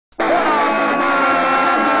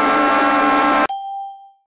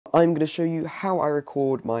I'm going to show you how I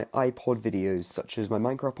record my iPod videos, such as my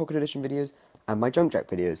Minecraft Pocket Edition videos and my Junk Jack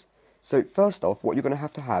videos. So first off, what you're going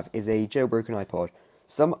to have is a jailbroken iPod.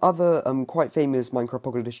 Some other quite famous Minecraft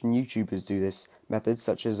Pocket Edition YouTubers do this method,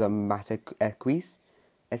 such as Matt Esquisse,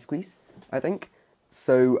 I think.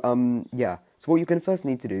 So yeah, so what you're going to first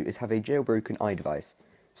need to do is have a jailbroken iDevice.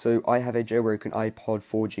 So I have a jailbroken iPod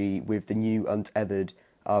 4G with the new untethered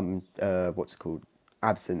what's it called,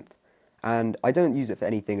 absinthe. And I don't use it for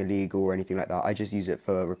anything illegal or anything like that. I just use it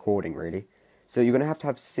for recording, really. So you're going to have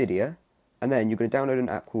Cydia, and then you're going to download an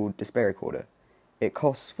app called DisplayRecorder. It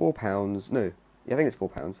costs £4. No, yeah, I think it's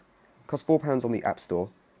 £4. It costs £4 on the App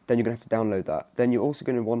Store. Then you're going to have to download that. Then you're also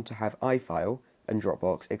going to want to have iFile and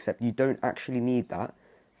Dropbox, except you don't actually need that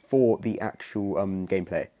for the actual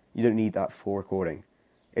gameplay. You don't need that for recording.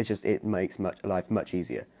 It's just, it makes life much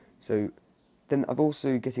easier. So then I'm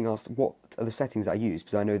also getting asked what are the settings I use,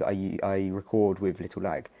 because I know that I record with little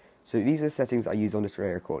lag. So these are the settings I use on this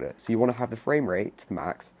recorder. So you want to have the frame rate to the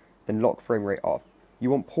max, then lock frame rate off. You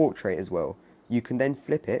want portrait as well. You can then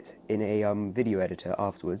flip it in a video editor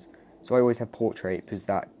afterwards. So I always have portrait because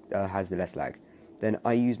that has the less lag. Then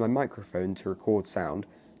I use my microphone to record sound.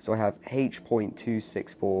 So I have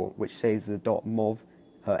H.264, which says the .mov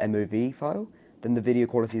MOV file. Then the video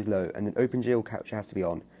quality is low, and then OpenGL capture has to be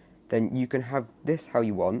on. Then you can have this how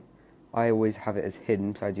you want. I always have it as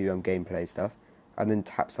hidden, so I do gameplay stuff. And then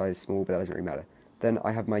tap size small, but that doesn't really matter. Then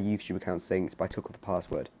I have my YouTube account synced, but I took off the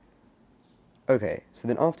password. Okay, so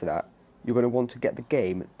then after that, you're going to want to get the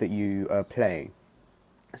game that you are playing.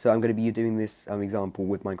 So I'm going to be doing this example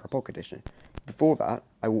with Minecraft Pocket Edition. Before that,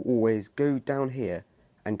 I will always go down here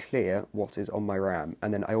and clear what is on my RAM.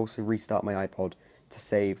 And then I also restart my iPod to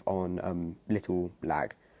save on little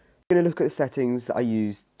lag. I'm going to look at the settings that I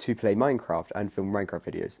use to play Minecraft and film Minecraft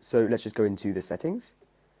videos. So let's just go into the settings.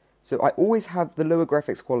 So I always have the lower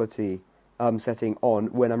graphics quality setting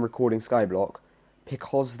on when I'm recording Skyblock,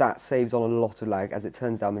 because that saves on a lot of lag as it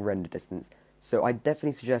turns down the render distance. So I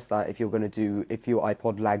definitely suggest that if your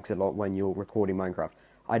iPod lags a lot when you're recording Minecraft.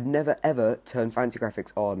 I'd never ever turn fancy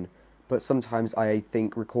graphics on, but sometimes I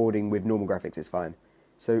think recording with normal graphics is fine.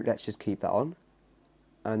 So let's just keep that on,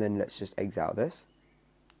 and then let's just exit out of this.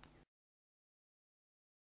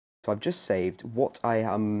 So I've just saved what I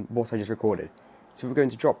just recorded. So if we go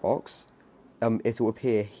into Dropbox, it will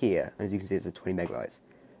appear here, and as you can see, it's a 20 megabytes.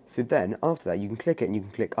 So then after that, you can click it and you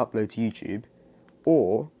can click upload to YouTube,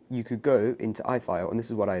 or you could go into iFile, and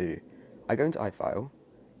this is what I do. I go into iFile,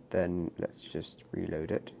 then let's just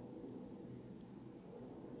reload it,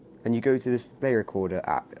 and you go to this DisplayRecorder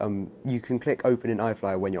app. You can click open in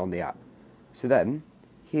iFile when you're on the app. So then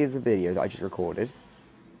here's the video that I just recorded.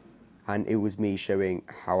 And it was me showing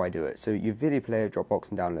how I do it. So your video player, Dropbox,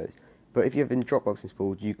 and download. But if you have Dropbox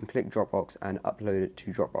installed, you can click Dropbox and upload it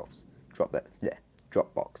to Dropbox.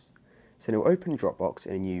 Dropbox. So now open Dropbox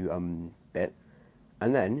in a new bit,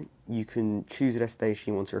 and then you can choose a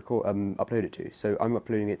destination you want to record, upload it to. So I'm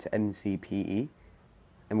uploading it to MCPE,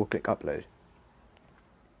 and we'll click upload.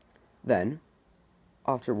 Then,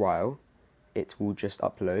 after a while, it will just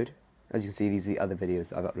upload. As you can see, these are the other videos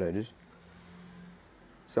that I've uploaded.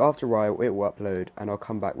 So after a while, it will upload, and I'll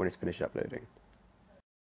come back when it's finished uploading.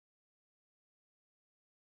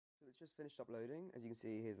 So it's just finished uploading. As you can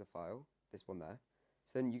see, here's the file, this one there.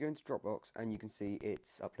 So then you go into Dropbox, and you can see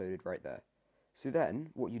it's uploaded right there. So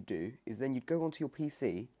then, what you do is then you'd go onto your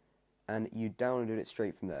PC, and you download it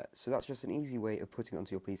straight from there. So that's just an easy way of putting it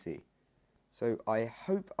onto your PC. So I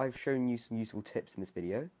hope I've shown you some useful tips in this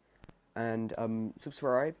video, and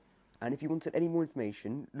subscribe. And if you wanted any more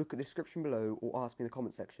information, look at the description below or ask me in the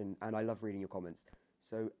comment section, and I love reading your comments.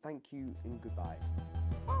 So thank you and goodbye.